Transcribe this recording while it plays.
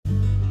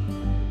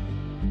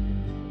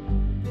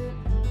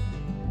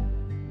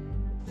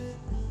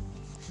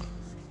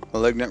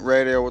Malignant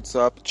Radio, what's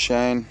up?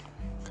 Shane.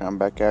 Coming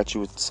back at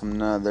you with some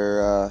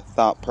another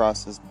thought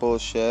process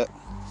bullshit.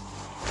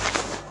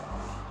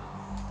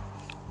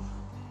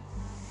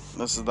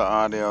 This is the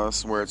audio. This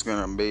is where it's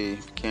gonna be.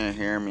 If you can't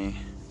hear me,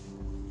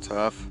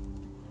 tough.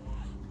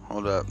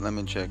 Hold up, let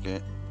me check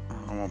it.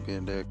 I won't be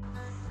a dick.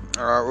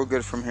 Alright, we're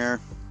good from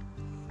here.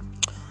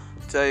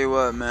 Tell you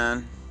what,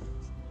 man.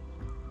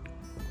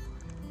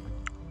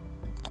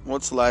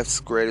 What's life's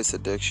greatest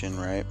addiction,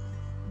 right?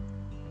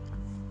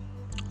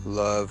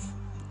 Love.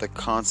 The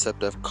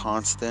concept of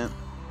constant.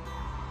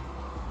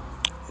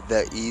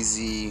 That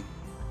easy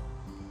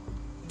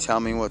tell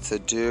me what to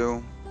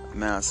do,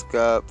 mask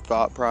up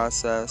thought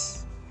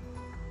process.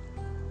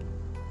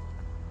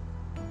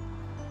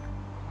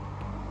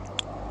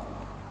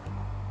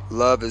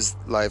 Love is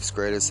life's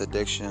greatest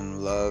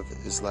addiction. Love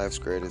is life's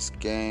greatest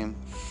game.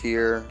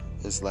 Fear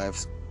is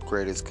life's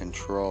greatest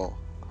control.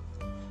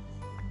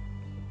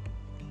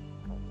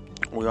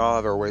 We all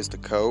have our ways to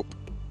cope.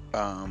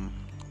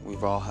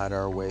 We've all had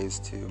our ways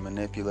to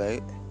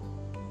manipulate.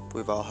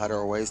 We've all had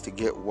our ways to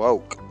get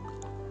woke.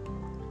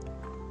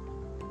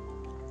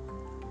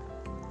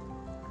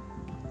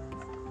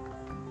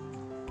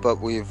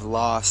 But we've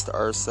lost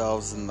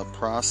ourselves in the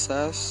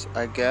process,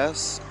 I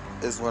guess,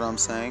 is what I'm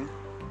saying.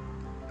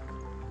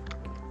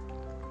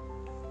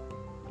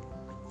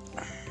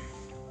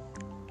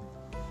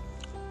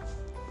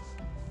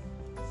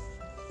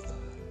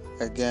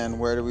 Again,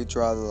 where do we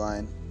draw the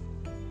line?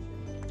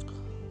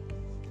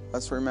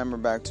 Let's remember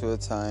back to a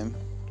time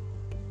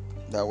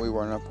that we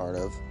weren't a part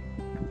of,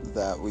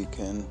 that we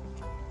can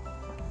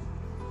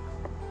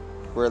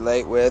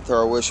relate with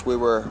or wish we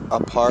were a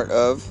part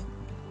of.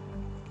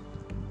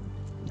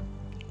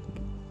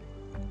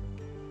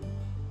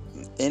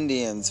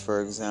 Indians,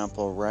 for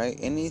example, right?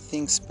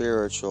 Anything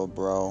spiritual,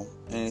 bro.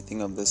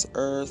 Anything of this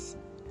earth.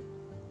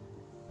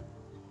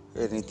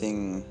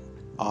 Anything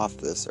off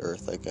this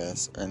earth, I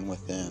guess, and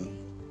within,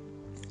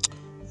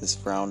 is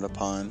frowned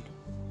upon.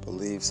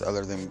 Beliefs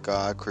other than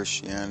God,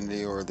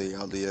 Christianity, or the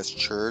LDS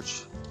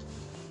Church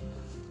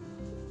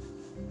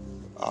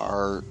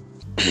are,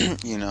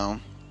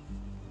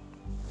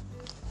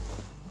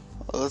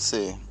 let's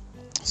see.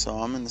 So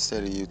I'm in the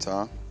state of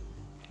Utah.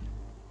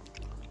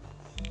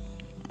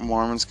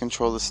 Mormons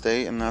control the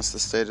state, and that's the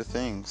state of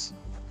things.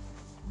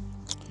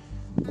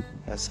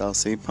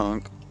 SLC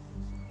punk.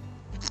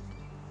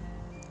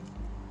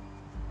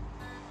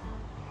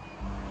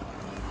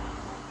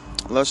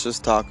 Let's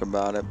just talk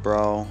about it,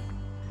 bro.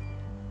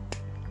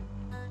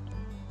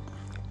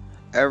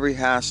 Every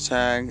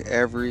hashtag,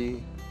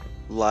 every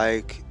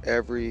like,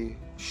 every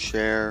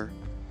share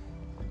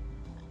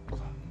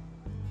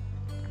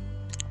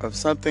of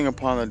something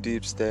upon the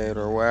deep state,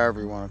 or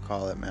whatever you want to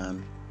call it,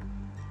 man,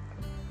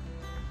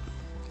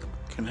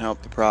 can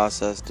help the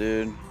process,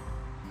 dude.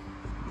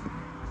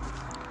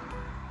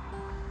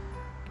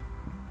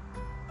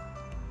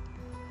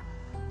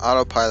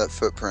 Autopilot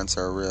footprints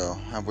are real.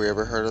 Have we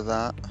ever heard of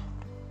that?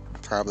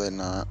 Probably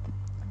not.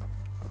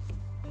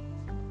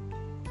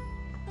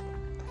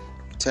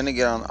 Tend to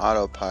get on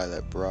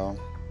autopilot, bro.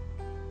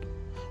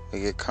 We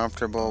get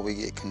comfortable, we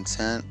get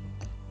content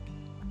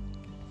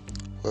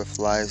with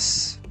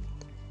life's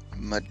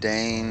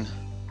mundane,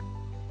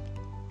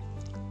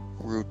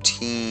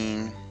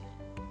 routine,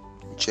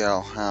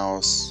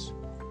 jailhouse,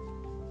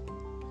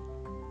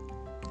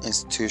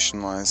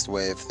 institutionalized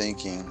way of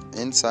thinking,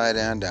 inside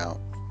and out.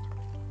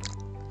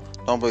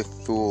 Don't be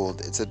fooled.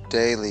 It's a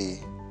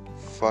daily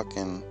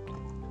fucking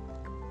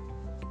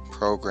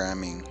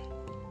programming.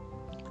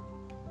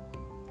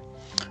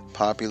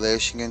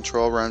 Population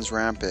control runs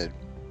rampant.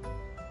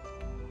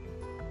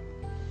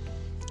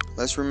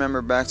 Let's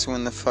remember back to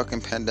when the fucking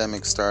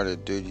pandemic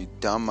started, dude. You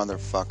dumb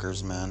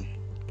motherfuckers, man.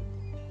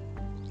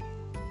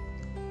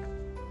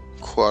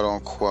 Quote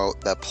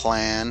unquote, the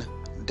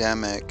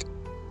plan-demic.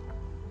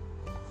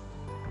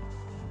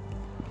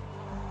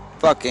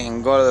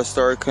 Fucking go to the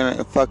store,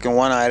 couldn't fucking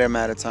one item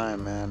at a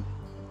time, man.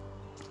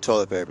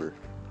 Toilet paper.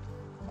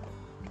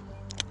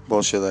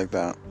 Bullshit like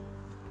that.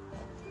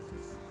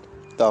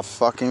 The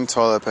fucking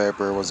toilet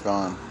paper was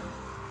gone.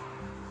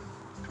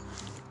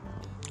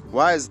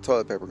 Why is the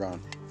toilet paper gone?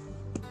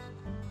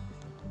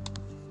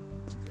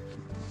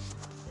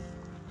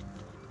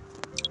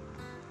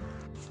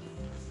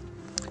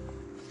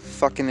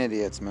 Fucking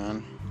idiots,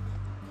 man.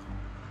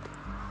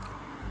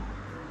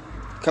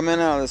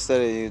 Coming out of the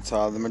state of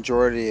Utah, the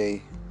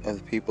majority of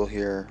the people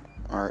here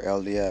are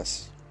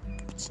LDS.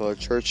 So the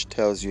church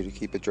tells you to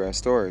keep it dry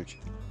storage.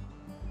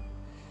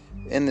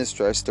 In this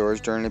dry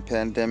storage during the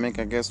pandemic,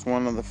 I guess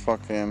one of the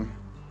fucking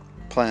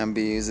plan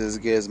B's is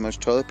get as much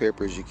toilet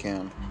paper as you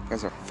can. You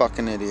guys are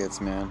fucking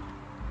idiots, man.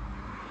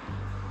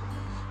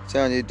 I'm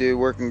telling you, dude,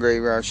 working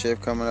graveyard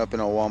shift coming up in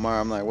a Walmart,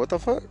 I'm like, what the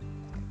fuck?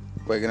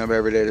 Waking up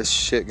every day, this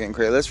shit getting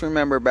crazy. Let's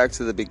remember back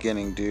to the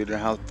beginning, dude,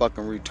 and how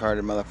fucking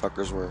retarded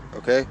motherfuckers were,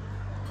 okay?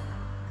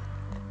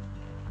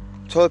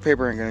 Toilet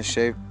paper ain't gonna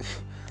shave.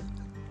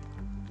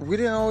 We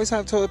didn't always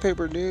have toilet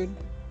paper, dude.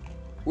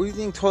 What do you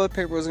think toilet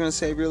paper was gonna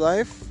save your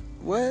life?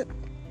 What?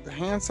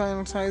 Hand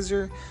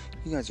sanitizer?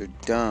 You guys are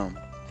dumb.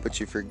 But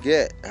you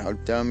forget how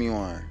dumb you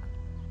are.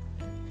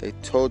 They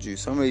told you.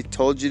 Somebody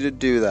told you to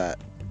do that.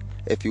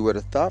 If you would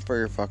have thought for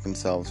your fucking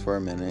selves for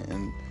a minute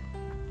and...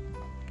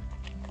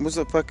 Was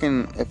it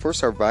fucking... If we're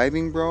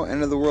surviving, bro,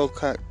 end of the world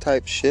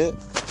type shit...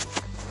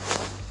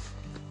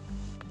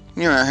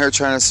 You're out here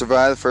trying to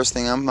survive. The first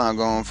thing I'm not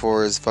going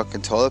for is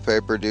fucking toilet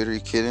paper, dude. Are you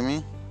kidding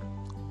me?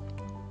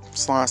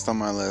 It's last on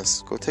my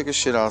list. Go take a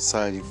shit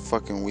outside, you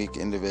fucking weak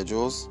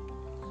individuals.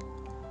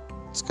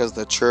 It's because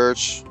the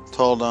church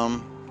told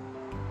them.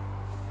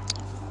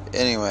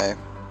 Anyway,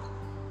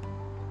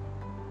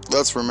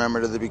 let's remember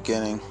to the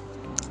beginning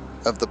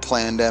of the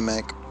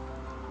pandemic.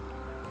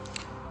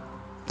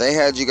 They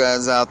had you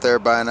guys out there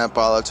buying up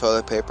all the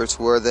toilet paper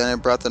to where then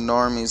it brought the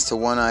normies to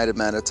one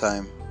item at a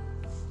time.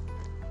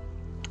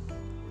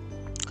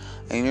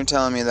 And you're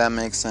telling me that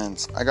makes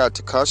sense. I got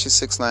Tekashi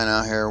 6ix9ine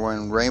out here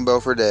wearing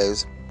rainbow for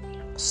days,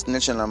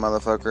 snitching a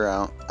motherfucker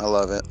out. I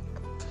love it.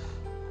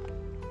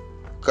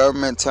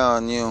 Government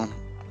telling you,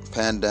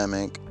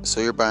 pandemic,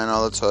 so you're buying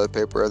all the toilet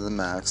paper at the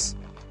max.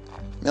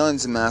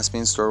 Millions of masks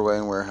being stored away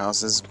in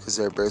warehouses because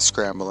everybody's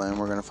scrambling.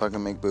 We're gonna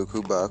fucking make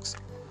buku bucks.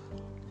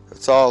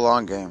 It's all a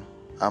long game.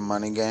 A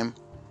money game.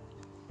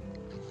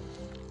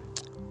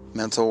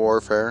 Mental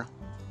warfare.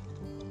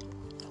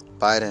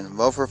 Biden.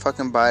 Vote for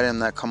fucking Biden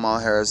and that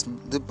Kamala Harris.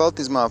 Both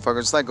these motherfuckers.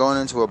 It's like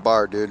going into a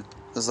bar, dude.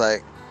 It's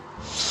like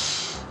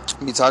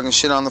be talking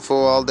shit on the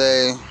fool all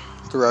day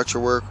throughout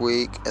your work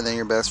week, and then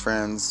your best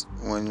friends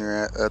when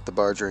you're at the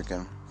bar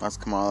drinking. That's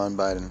Kamala and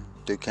Biden.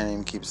 Dude can't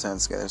even keep a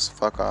sentence together, so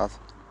fuck off.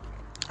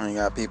 And you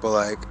got people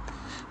like,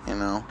 you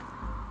know,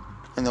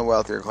 in the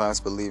wealthier class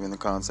believe in the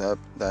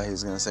concept that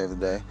he's gonna save the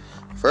day.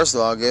 First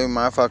of all, give him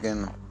my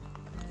fucking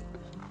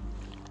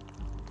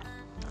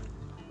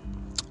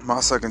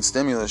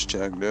stimulus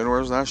check, dude.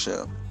 Where's that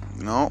shit?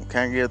 No,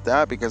 can't get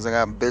that because I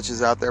got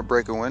bitches out there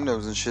breaking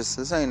windows and shit.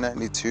 This ain't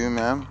 92,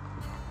 man.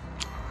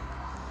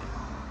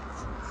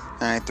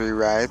 93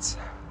 rides.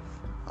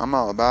 I'm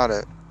all about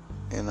it.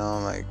 You know,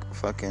 like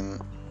fucking.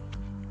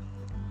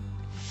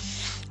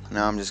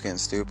 Now I'm just getting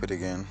stupid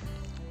again.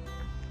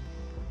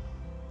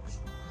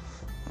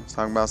 Let's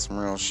talk about some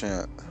real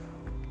shit.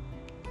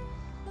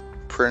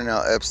 Printing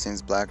out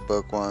Epstein's black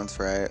book once,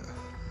 right?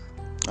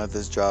 At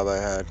this job I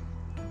had.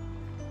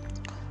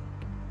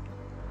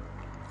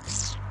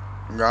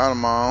 Got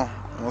them all.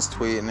 I was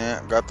tweeting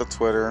it. Got the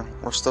Twitter.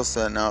 We're still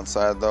sitting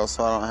outside though,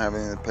 so I don't have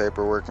any of the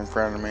paperwork in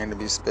front of me to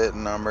be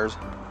spitting numbers.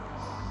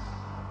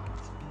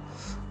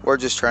 We're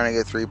just trying to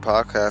get 3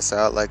 podcasts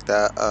out like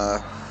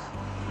that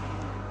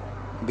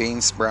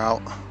Bean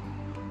Sprout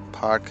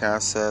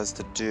podcast says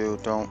to do.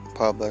 Don't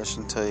publish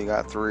until you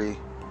got 3.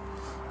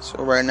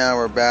 So right now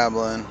we're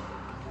babbling.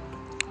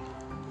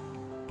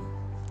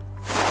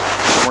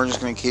 We're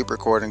just going to keep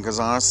recording because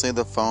honestly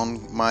the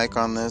phone mic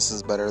on this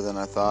is better than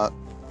I thought.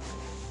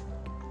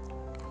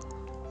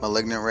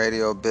 Malignant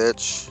Radio,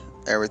 bitch.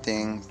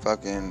 Everything,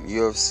 fucking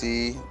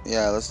UFC.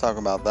 Yeah, let's talk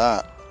about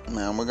that.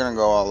 Man, we're gonna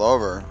go all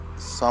over.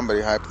 Somebody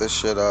hype this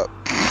shit up.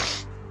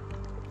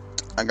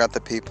 I got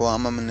the people.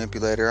 I'm a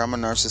manipulator. I'm a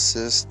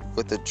narcissist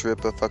with a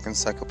drip of fucking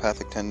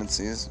psychopathic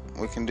tendencies.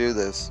 We can do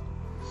this.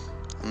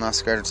 I'm not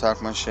scared to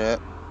talk my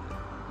shit.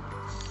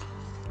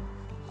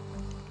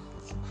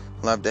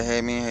 Love to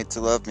hate me, hate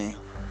to love me.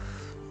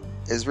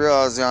 Israel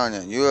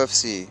Adesanya,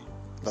 UFC.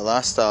 The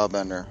Last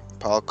Stylebender,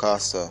 Paul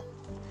Costa.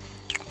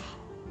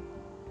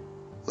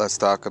 Let's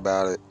talk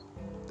about it.